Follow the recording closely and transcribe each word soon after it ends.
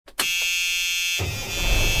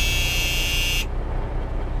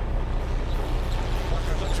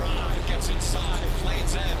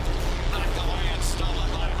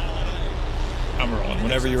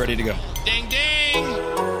whenever you're ready to go. Ding, ding.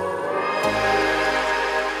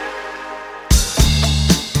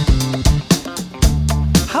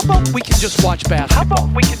 How about we can just watch basketball?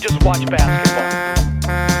 Booker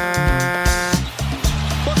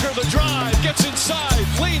the drive, gets inside,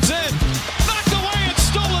 leans in, knocked away and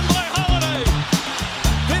stolen by Holiday.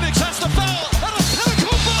 Phoenix has to foul, and a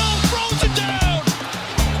pinnacle ball throws it down.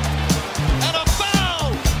 And a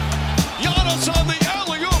foul. Giannis on the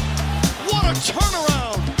alley-oop. What a turnaround.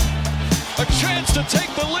 A chance to take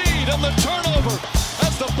the lead and the turnover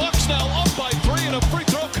as the Bucks now up by 3 and a free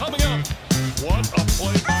throw coming up. What a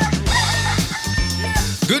play by Drew.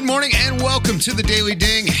 Good morning and welcome to the Daily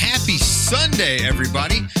Ding. Happy Sunday,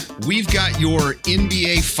 everybody. We've got your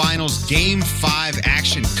NBA Finals Game 5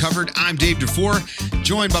 action covered. I'm Dave DeFore,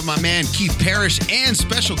 joined by my man Keith Parrish and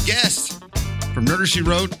special guest from Murder, She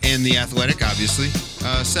Wrote and The Athletic, obviously,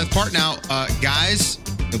 Seth Partnow. Guys,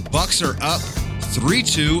 the Bucks are up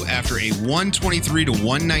 3-2 after a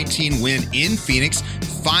 123-119 win in Phoenix.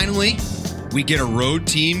 Finally, we get a road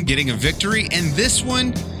team getting a victory, and this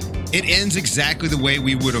one, it ends exactly the way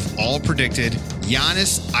we would have all predicted.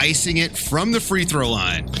 Giannis icing it from the free throw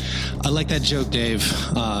line. I like that joke, Dave.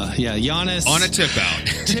 Giannis. On a tip out.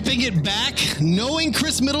 Tipping it back, knowing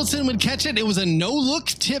Chris Middleton would catch it. It was a no-look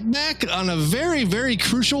tip back on a very, very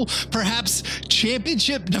crucial, perhaps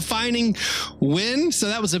championship-defining win. So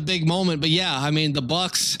that was a big moment. But yeah, I mean, the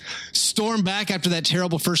Bucks stormed back after that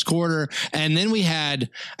terrible first quarter. And then we had,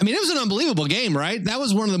 I mean, it was an unbelievable game, right? That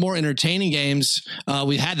was one of the more entertaining games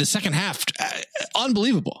we had the second half.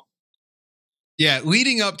 Unbelievable. Yeah,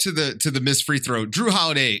 leading up to the missed free throw, Drew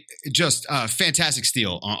Holiday, just a fantastic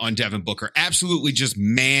steal on Devin Booker. Absolutely just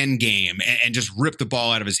man game and just ripped the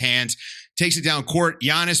ball out of his hands. Takes it down court.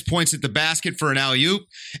 Giannis points at the basket for an alley-oop.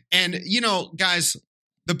 And, you know, guys,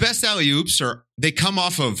 the best alley-oops they come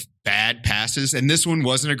off of bad passes. And this one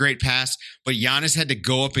wasn't a great pass, but Giannis had to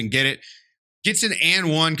go up and get it. Gets an and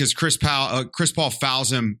one because Chris Paul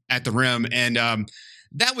fouls him at the rim. And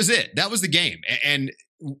that was it. That was the game. And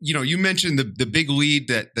you know, you mentioned the big lead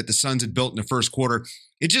that the Suns had built in the first quarter.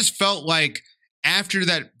 It just felt like after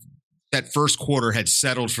that first quarter had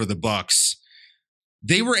settled for the Bucks,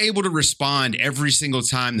 they were able to respond every single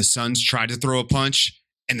time the Suns tried to throw a punch,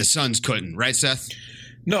 and the Suns couldn't. Right, Seth?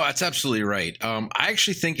 No, that's absolutely right. I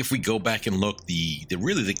actually think if we go back and look, the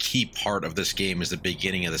key part of this game is the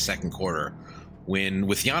beginning of the second quarter, when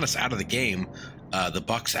with Giannis out of the game. The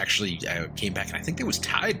Bucks actually came back, and I think it was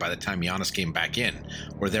tied by the time Giannis came back in,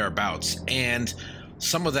 or thereabouts. And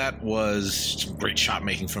some of that was some great shot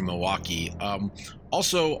making from Milwaukee.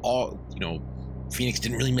 Phoenix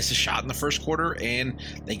didn't really miss a shot in the first quarter, and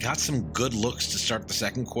they got some good looks to start the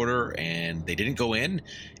second quarter, and they didn't go in.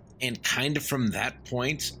 And kind of from that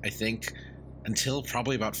point, I think, until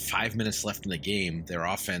probably about 5 minutes left in the game, their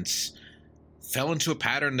offense fell into a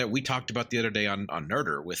pattern that we talked about the other day on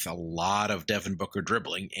Nerder, with a lot of Devin Booker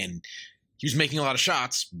dribbling, and he was making a lot of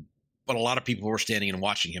shots, but a lot of people were standing and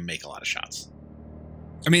watching him make a lot of shots.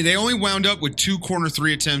 I mean, they only wound up with 2 corner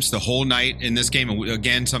 3 attempts the whole night in this game. And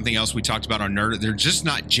again, something else we talked about on Nerder, they're just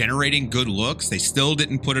not generating good looks. They still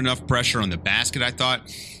didn't put enough pressure on the basket, I thought.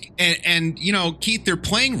 And you know, Keith, they're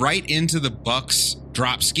playing right into the Bucks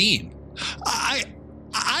drop scheme.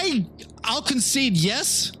 I'll concede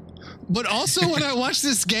yes. But also, when I watch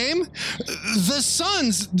this game, the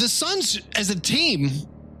Suns as a team,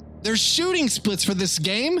 their shooting splits for this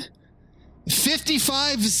game,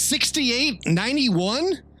 55, 68,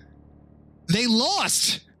 91. They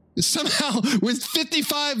lost somehow with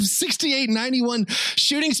 55, 68, 91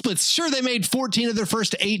 shooting splits. Sure, they made 14 of their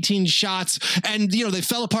first 18 shots, and you know they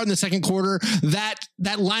fell apart in the second quarter. That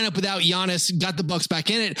lineup without Giannis got the Bucks back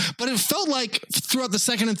in it, but it felt like throughout the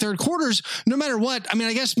second and third quarters, no matter what, I mean,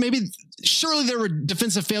 I guess surely there were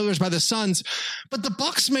defensive failures by the Suns, but the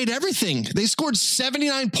Bucks made everything. They scored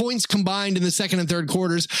 79 points combined in the second and third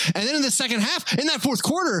quarters, and then in the second half, in that fourth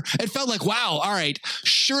quarter, it felt like, wow, all right,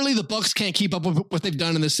 surely the Bucks can't keep up with what they've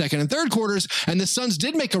done in the second and third quarters, and the Suns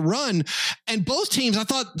did make a run, and both teams, I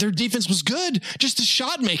thought their defense was good, just the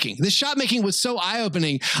shot making was so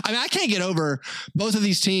eye-opening. I mean, I can't get over both of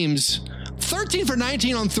these teams. 13 for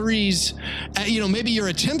 19 on threes, maybe your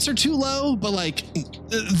attempts are too low, but like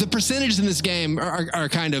the percentages in this game are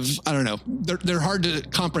kind of, I don't know, they're hard to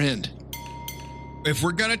comprehend. If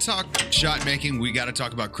we're going to talk shot making, we got to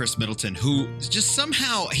talk about Chris Middleton, who just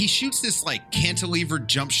somehow he shoots this like cantilever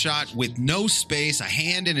jump shot with no space, a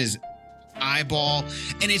hand in his eyeball.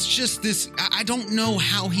 And it's just this, I don't know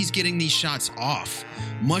how he's getting these shots off,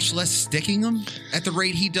 much less sticking them at the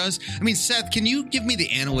rate he does. I mean, Seth, can you give me the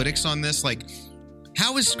analytics on this? Like,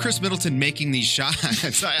 How is Chris Middleton making these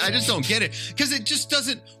shots? I just don't get it, because it just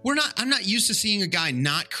doesn't. I'm not used to seeing a guy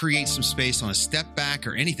not create some space on a step back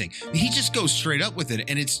or anything. He just goes straight up with it,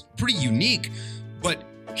 and it's pretty unique. But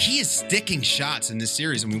he is sticking shots in this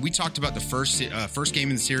series. I mean, we talked about the first game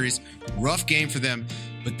in the series, rough game for them,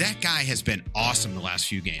 but that guy has been awesome the last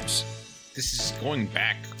few games. This is going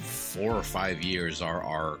back 4 or 5 years.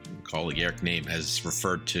 Our colleague Eric Nehm has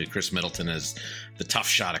referred to Chris Middleton as the tough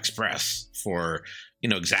shot express for,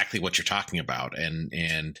 exactly what you're talking about. And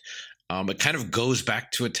it kind of goes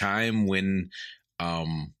back to a time when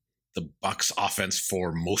the Bucks offense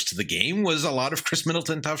for most of the game was a lot of Chris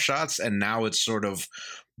Middleton tough shots. And now it's sort of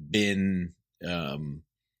been,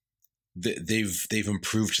 they've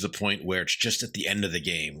improved to the point where it's just at the end of the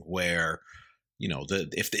game where,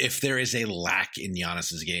 if there is a lack in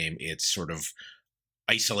Giannis's game, it's sort of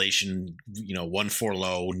isolation, 1-4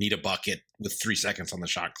 low, need a bucket with 3 seconds on the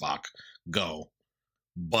shot clock, go.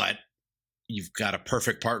 But you've got a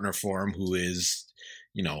perfect partner for him who is,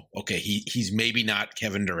 okay, he's maybe not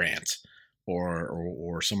Kevin Durant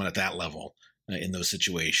or someone at that level in those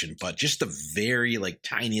situations, but just the very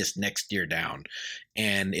tiniest next tier down.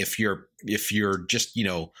 And if you're just,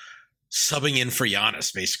 subbing in for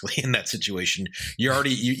Giannis basically in that situation,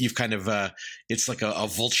 you've kind of it's like a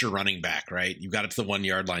vulture running back, right? You got it to the 1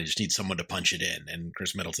 yard line, you just need someone to punch it in, and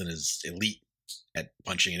Chris Middleton is elite at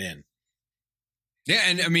punching it in. Yeah,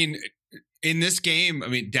 and I mean, in this game,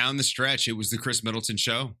 down the stretch, it was the Chris Middleton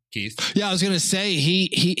show, Keith. Yeah, I was going to say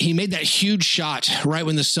he made that huge shot right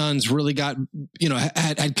when the Suns really got,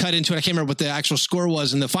 had cut into it. I can't remember what the actual score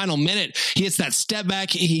was. In the final minute, he hits that step back.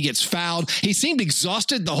 He gets fouled. He seemed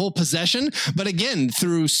exhausted the whole possession. But again,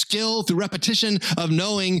 through skill, through repetition of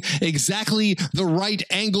knowing exactly the right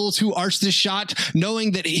angle to arch this shot,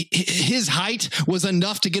 knowing that his height was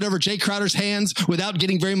enough to get over Jay Crowder's hands without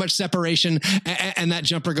getting very much separation. And that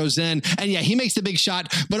jumper goes in. And yeah, he makes the big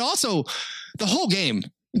shot, but also the whole game,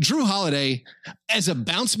 Jrue Holiday as a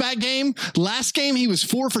bounce back game. Last game, he was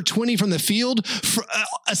 4 for 20 from the field,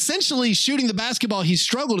 essentially shooting the basketball. He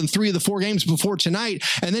struggled in 3 of the 4 games before tonight.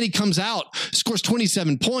 And then he comes out, scores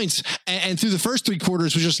 27 points, and through the first 3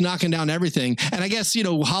 quarters was just knocking down everything. And I guess,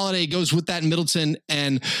 Holiday goes with that Middleton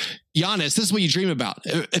and Giannis. This is what you dream about.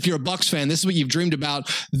 If you're a Bucks fan, this is what you've dreamed about.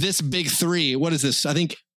 This big 3. What is this? I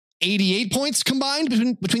think 88 points combined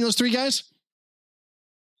between those 3 guys.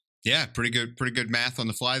 Yeah, pretty good math on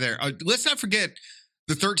the fly there. Let's not forget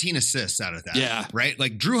the 13 assists out of that. Yeah. Right?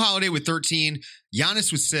 Jrue Holiday with 13,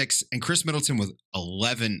 Giannis with 6, and Chris Middleton with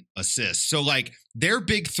 11 assists. So their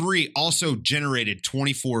big 3 also generated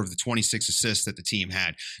 24 of the 26 assists that the team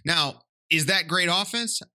had. Now, is that great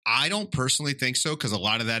offense? I don't personally think so, because a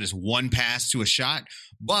lot of that is one pass to a shot,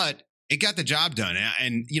 but it got the job done.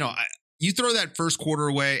 And you throw that first quarter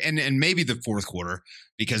away, and maybe the fourth quarter,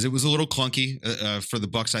 because it was a little clunky for the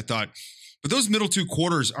Bucks, I thought. But those middle 2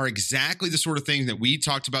 quarters are exactly the sort of thing that we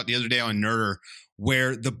talked about the other day on Nerder,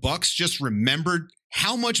 where the Bucks just remembered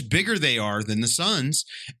how much bigger they are than the Suns,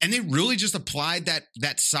 and they really just applied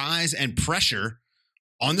that size and pressure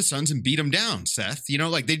on the Suns and beat them down, Seth.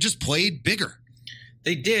 They just played bigger.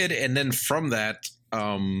 They did, and then from that,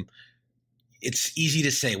 it's easy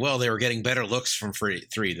to say, well, they were getting better looks from 3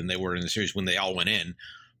 than they were in the series when they all went in.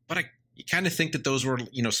 But you kind of think that those were,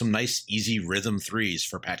 some nice, easy rhythm 3s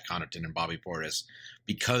for Pat Connaughton and Bobby Portis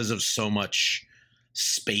because of so much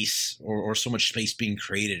space or so much space being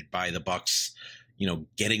created by the Bucks,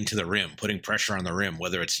 getting to the rim, putting pressure on the rim,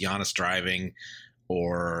 whether it's Giannis driving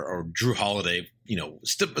or Jrue Holiday,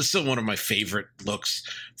 still one of my favorite looks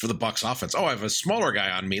for the Bucks offense. Oh, I have a smaller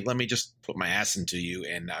guy on me. Let me just put my ass into you,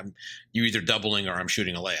 and you're either doubling or I'm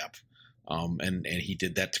shooting a layup. And he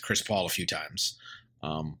did that to Chris Paul a few times.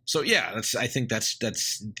 So yeah, I think that's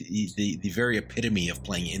the very epitome of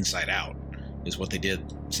playing inside out is what they did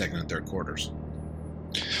second and third quarters.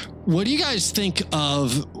 What do you guys think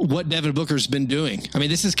of what Devin Booker's been doing?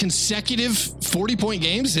 This is consecutive 40-point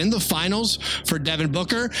games in the finals for Devin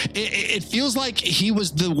Booker. It feels like he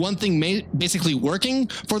was the one thing basically working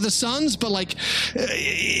for the Suns, but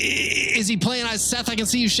is he playing? Seth, I can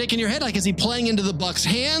see you shaking your head. Is he playing into the Bucks'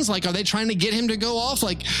 hands? Are they trying to get him to go off?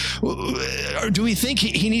 Or do we think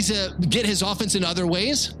he needs to get his offense in other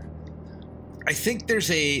ways? I think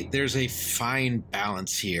there's a fine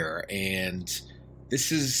balance here, and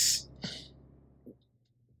this is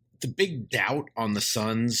the big doubt on the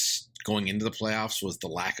Suns going into the playoffs was the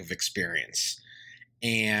lack of experience.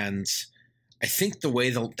 And I think the way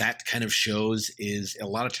that kind of shows is a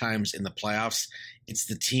lot of times in the playoffs, it's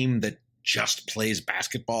the team that just plays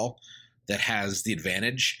basketball that has the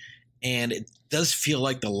advantage. And it does feel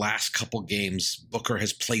like the last couple games, Booker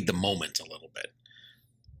has played the moment a little bit.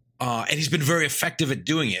 and he's been very effective at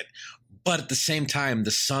doing it. But at the same time,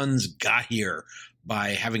 the Suns got here by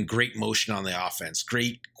having great motion on the offense,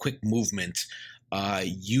 great quick movement,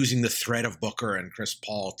 using the threat of Booker and Chris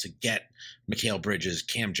Paul to get Mikal Bridges,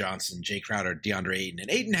 Cam Johnson, Jay Crowder, DeAndre Ayton.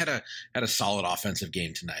 And Ayton had a solid offensive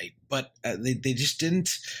game tonight, but they just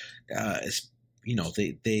didn't.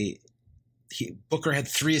 Booker had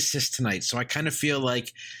 3 assists tonight, so I kind of feel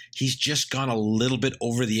like he's just gone a little bit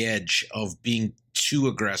over the edge of being too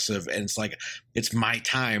aggressive, and it's like it's my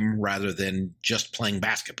time rather than just playing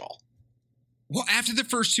basketball. Well, after the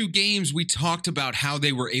first 2 games, we talked about how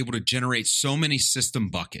they were able to generate so many system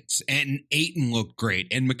buckets, and Ayton looked great,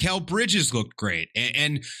 and Mikal Bridges looked great,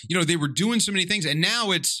 and they were doing so many things, and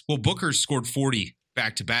now it's, well, Booker scored 40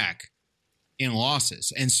 back-to-back in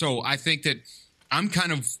losses, and so I think that I'm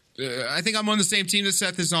on the same team that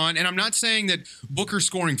Seth is on, and I'm not saying that Booker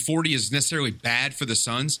scoring 40 is necessarily bad for the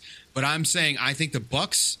Suns, but I'm saying I think the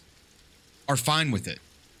Bucks are fine with it.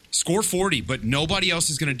 Score 40, but nobody else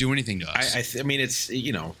is going to do anything to us. I mean, it's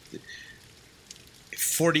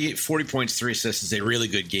 40 points, 3 assists is a really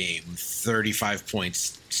good game. 35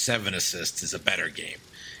 points, 7 assists is a better game,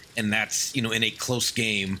 and that's in a close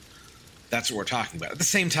game. That's what we're talking about. At the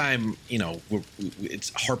same time,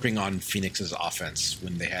 it's harping on Phoenix's offense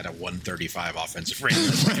when they had a 135 offensive rating.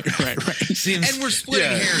 right. And we're splitting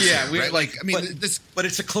hairs. Yeah, right? But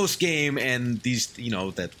it's a close game, and these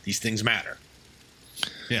things matter.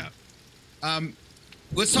 Yeah.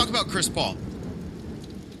 Let's talk about Chris Paul.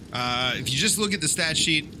 If you just look at the stat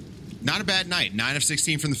sheet, not a bad night. 9 of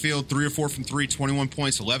 16 from the field, 3 of 4 from 3, 21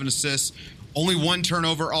 points, 11 assists. Only 1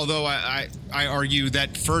 turnover, although I argue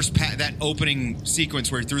that that opening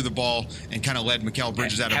sequence where he threw the ball and kind of led Mikal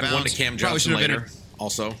Bridges out of bounds. Had one to Cam Johnson later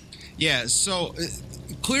also. Yeah, so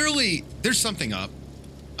clearly there's something up.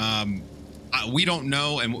 We don't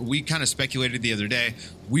know, and we kind of speculated the other day.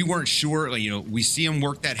 We weren't sure. We see him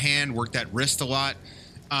work that hand, work that wrist a lot.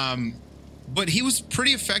 But he was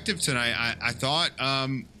pretty effective tonight, I thought.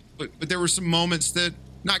 But there were some moments that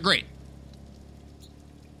not great.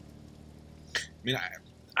 I mean,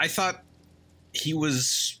 I thought he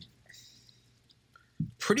was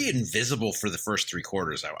pretty invisible for the first 3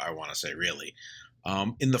 quarters, I want to say, really.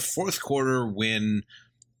 In the fourth quarter, when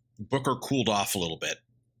Booker cooled off a little bit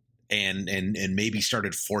and maybe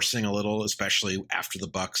started forcing a little, especially after the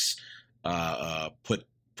Bucks put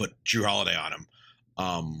Jrue Holiday on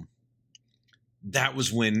him, that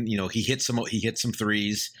was when he hit some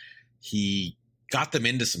threes. He got them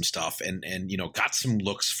into some stuff and got some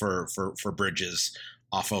looks for Bridges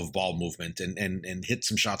off of ball movement and hit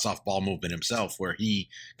some shots off ball movement himself, where he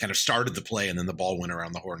kind of started the play and then the ball went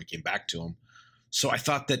around the horn and came back to him. So I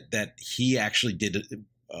thought that he actually did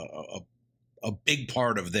a big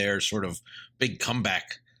part of their sort of big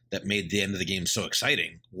comeback that made the end of the game so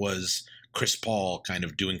exciting was Chris Paul kind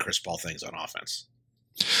of doing Chris Paul things on offense.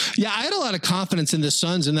 Yeah, I had a lot of confidence in the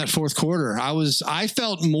Suns in that fourth quarter. I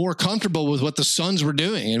felt more comfortable with what the Suns were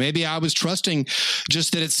doing, and maybe I was trusting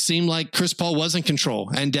just that it seemed like Chris Paul was in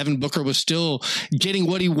control and Devin Booker was still getting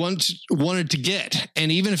what he wanted to get.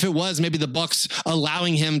 And even if it was maybe the Bucks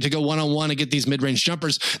allowing him to go one-on-one and get these mid-range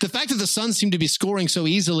jumpers, the fact that the Suns seemed to be scoring so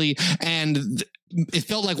easily and it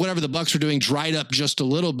felt like whatever the Bucks were doing dried up just a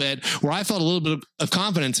little bit, where I felt a little bit of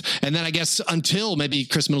confidence. And then I guess until maybe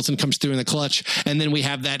Chris Middleton comes through in the clutch, and then we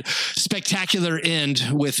have that spectacular end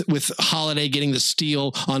with Holiday getting the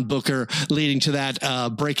steal on Booker, leading to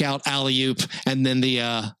that breakout alley-oop, and then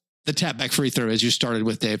the tap back free throw, as you started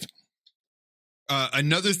with, Dave.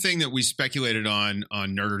 Another thing that we speculated on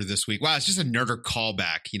Nerder this week. Wow, it's just a Nerder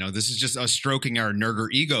callback. This is just us stroking our Nerder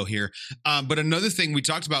ego here. But another thing we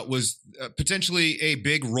talked about was potentially a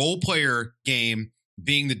big role player game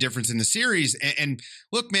being the difference in the series. And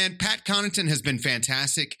look, man, Pat Connaughton has been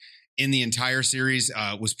fantastic in the entire series.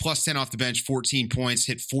 Was plus 10 off the bench, 14 points,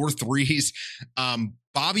 hit 4 threes.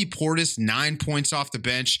 Bobby Portis, 9 points off the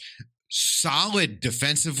bench. Solid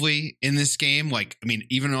defensively in this game.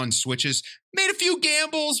 Even on switches, made a few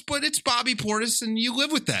gambles, but it's Bobby Portis and you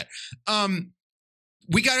live with that.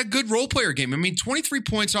 We got a good role player game. 23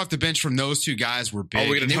 points off the bench from those 2 guys were big. Oh,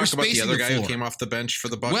 we're going to talk about the other guy who came off the bench for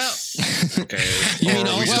the Bucks? Well, okay.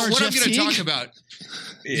 What I'm going to talk about.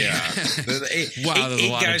 Yeah. Eight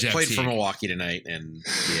guys played for Milwaukee tonight, and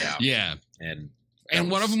yeah.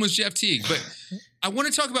 And one of them was Jeff Teague. But I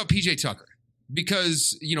want to talk about PJ Tucker.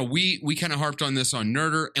 Because, we kind of harped on this on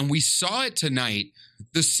Nerder, and we saw it tonight.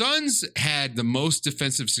 The Suns had the most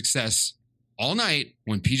defensive success all night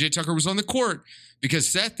when PJ Tucker was on the court because,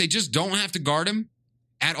 Seth, they just don't have to guard him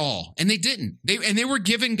at all. And they didn't. They were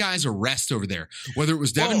giving guys a rest over there, whether it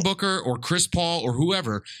was Devin Booker or Chris Paul or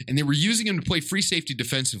whoever, and they were using him to play free safety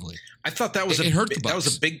defensively. I thought that was it hurt the Bucks. That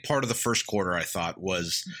was a big part of the first quarter, I thought,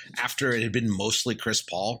 was after it had been mostly Chris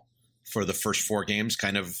Paul for the first 4 games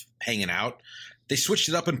kind of hanging out. They switched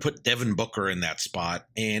it up and put Devin Booker in that spot,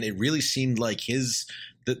 and it really seemed like him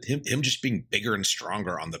just being bigger and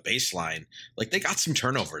stronger on the baseline. Like, they got some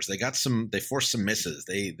turnovers, they forced some misses,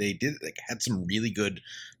 they had some really good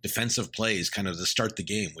defensive plays kind of to start the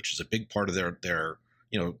game, which is a big part of their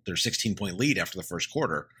 16-point lead after the first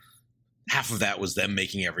quarter. Half of that was them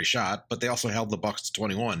making every shot, but they also held the Bucks to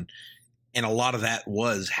 21, and a lot of that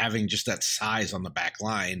was having just that size on the back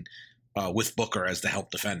line with Booker as the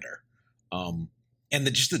help defender. And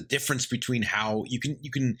just the difference between how you can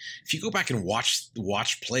if you go back and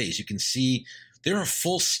watch plays, you can see they're a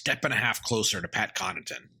full step and a half closer to Pat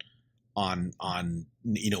Connaughton on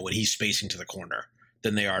when he's spacing to the corner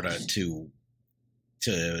than they are to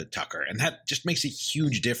Tucker, and that just makes a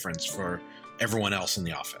huge difference for everyone else in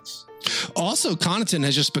the offense. Also, Connaughton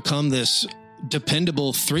has just become this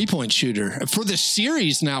dependable 3-point shooter for the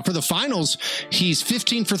series. Now for the finals, he's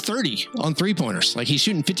 15 for 30 on 3-pointers. Like, he's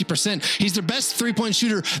shooting 50%. He's their best 3-point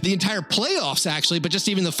shooter the entire playoffs, actually, but just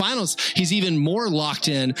even the finals, he's even more locked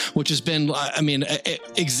in, which has been,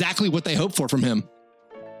 exactly what they hoped for from him.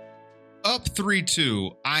 Up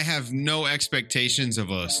 3-2, I have no expectations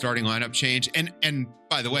of a starting lineup change. And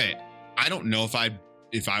by the way, I don't know if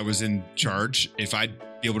I was in charge, if I'd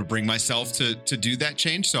be able to bring myself to do that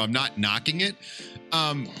change. So I'm not knocking it.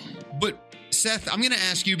 But Seth, I'm going to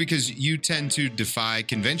ask you, because you tend to defy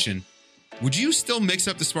convention. Would you still mix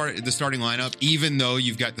up the starting lineup, even though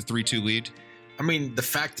you've got the 3-2 lead? I mean, the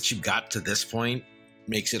fact that you got to this point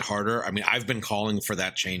makes it harder. I mean, I've been calling for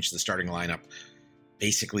that change to the starting lineup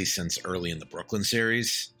basically since early in the Brooklyn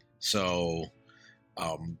series. So,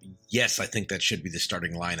 yes, I think that should be the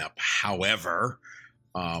starting lineup. However,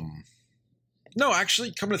 no,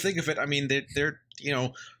 actually, come to think of it, I mean, they're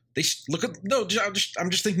they look at I'm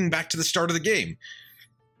just thinking back to the start of the game.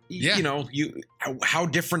 Yeah. How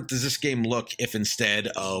different does this game look if instead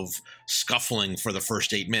of scuffling for the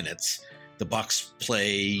first 8 minutes, the Bucks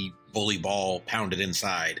play bully ball, pounded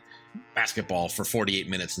inside basketball for 48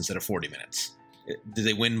 minutes instead of 40 minutes? Did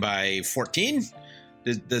they win by 14?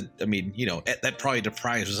 That probably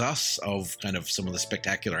deprives us of kind of some of the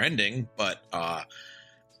spectacular ending, but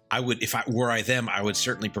I would, if I were them, I would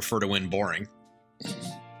certainly prefer to win boring.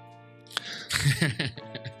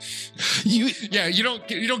 You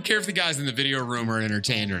don't care if the guys in the video room are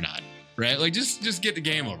entertained or not, right? Like, just get the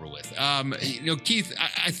game over with. Keith,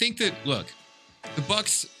 I think that, look, the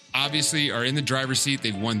Bucks obviously are in the driver's seat.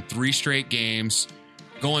 They've won 3 straight games,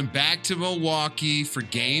 going back to Milwaukee for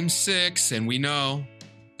Game 6, and we know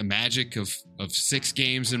the magic of 6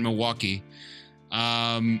 games in Milwaukee.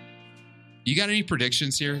 You got any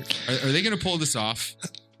predictions here? Are they going to pull this off?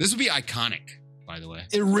 This would be iconic, by the way.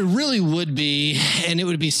 It really would be, and it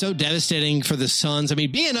would be so devastating for the Suns. I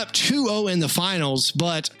mean, being up 2-0 in the finals,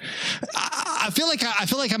 but I feel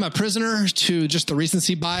like I'm a prisoner to just the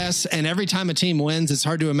recency bias, and every time a team wins, it's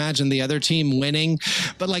hard to imagine the other team winning.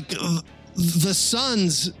 But like, the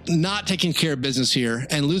Suns not taking care of business here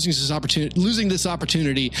and losing this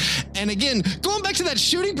opportunity. And again, going back to that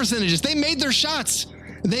shooting percentages, they made their shots.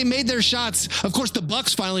 Of course, the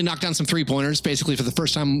Bucks finally knocked down some 3-pointers, basically for the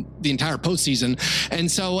first time the entire postseason. And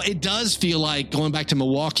so it does feel like, going back to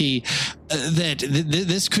Milwaukee, that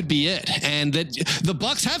this could be it. And that the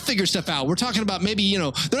Bucks have figured stuff out. We're talking about maybe, they're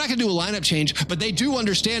not going to do a lineup change, but they do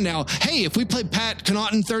understand now, hey, if we play Pat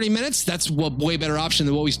Connaughton 30 minutes, that's a way better option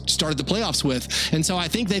than what we started the playoffs with. And so I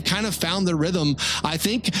think they've kind of found their rhythm. What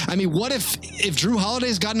if Jrue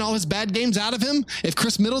Holiday's gotten all his bad games out of him? If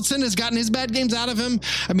Chris Middleton has gotten his bad games out of him?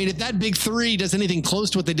 I mean, if that big 3 does anything close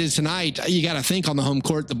to what they did tonight, you got to think on the home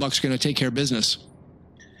court, the Bucks are going to take care of business.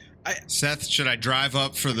 Seth, should I drive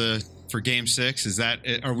up for Game 6?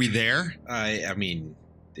 Are we there? I mean,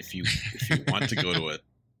 if you want to go to a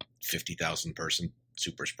 50,000 person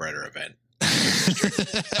super spreader event,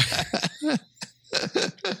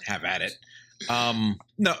 have at it.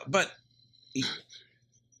 No, but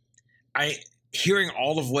hearing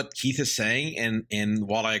all of what Keith is saying, and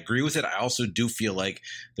while I agree with it, I also do feel like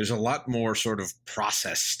there's a lot more sort of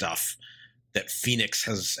process stuff that Phoenix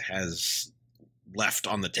has left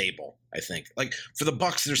on the table. I think, like, for the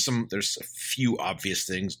Bucks, there's a few obvious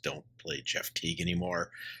things. Don't play Jeff Teague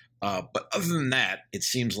anymore. But other than that, it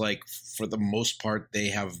seems like for the most part, they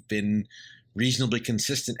have been reasonably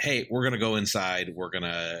consistent. Hey, we're going to go inside. We're going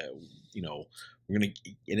to,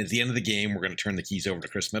 and at the end of the game, we're going to turn the keys over to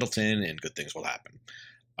Chris Middleton, and good things will happen.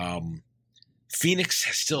 Phoenix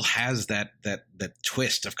still has that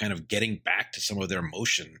twist of kind of getting back to some of their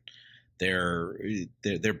motion, their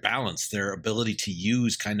balance, their ability to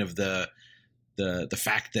use kind of the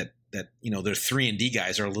fact that their 3-and-D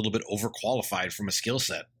guys are a little bit overqualified from a skill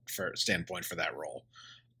set standpoint for that role,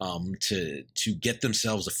 to get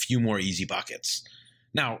themselves a few more easy buckets.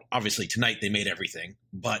 Now, obviously tonight they made everything,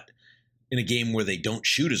 but in a game where they don't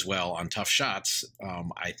shoot as well on tough shots,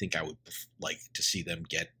 I think I would like to see them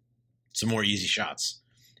get some more easy shots.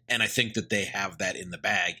 And I think that they have that in the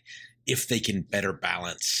bag if they can better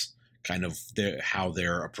balance kind of how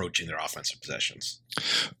they're approaching their offensive possessions.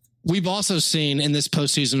 We've also seen in this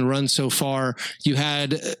postseason run so far, you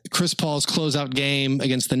had Chris Paul's closeout game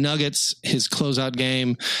against the Nuggets, his closeout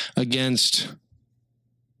game against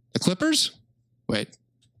the Clippers. Wait,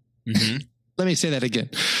 Let me say that again.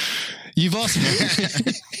 You've also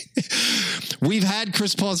we've had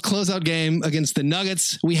Chris Paul's closeout game against the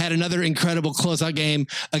Nuggets. We had another incredible closeout game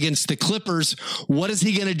against the Clippers. What is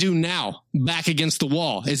he going to do now back against the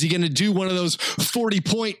wall? Is he going to do one of those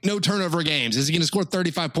 40-point no turnover games? Is he going to score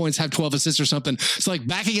 35 points, have 12 assists or something? So like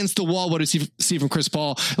back against the wall, what does he see from Chris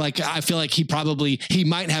Paul? Like, I feel like he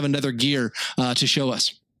might have another gear to show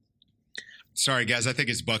us. Sorry, guys. I think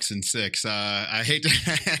it's Bucks in 6. I hate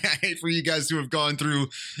for you guys to have gone through,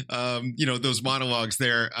 those monologues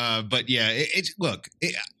there. But yeah,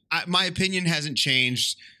 my opinion hasn't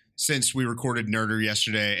changed since we recorded Nerder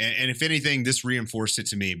yesterday. And if anything, this reinforced it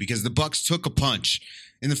to me because the Bucks took a punch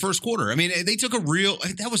in the first quarter. I mean, they took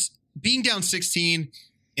that was being down 16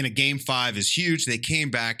 in a game 5 is huge. They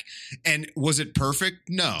came back, and was it perfect?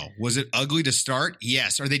 No. Was it ugly to start?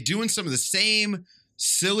 Yes. Are they doing some of the same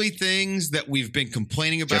silly things that we've been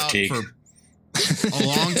complaining about for a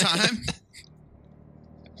long time?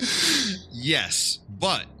 Yes,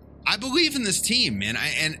 but I believe in this team, man.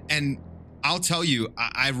 And I'll tell you,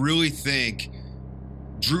 I really think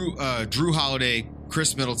Drew Holiday,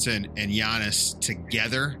 Chris Middleton, and Giannis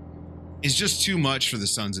together is just too much for the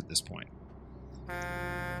Suns at this point.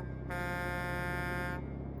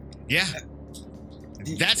 Yeah.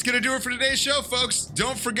 That's going to do it for today's show, folks.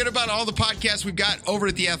 Don't forget about all the podcasts we've got over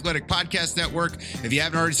at the Athletic Podcast Network. If you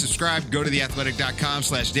haven't already subscribed, go to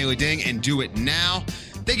theathletic.com/dailyding and do it now.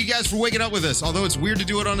 Thank you guys for waking up with us, although it's weird to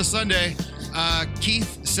do it on a Sunday.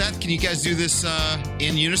 Keith, Seth, can you guys do this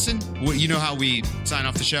in unison? You know how we sign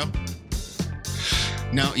off the show?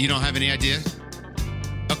 No, you don't have any idea?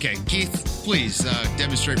 Okay, Keith, please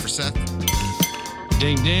demonstrate for Seth.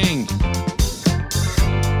 Ding, ding.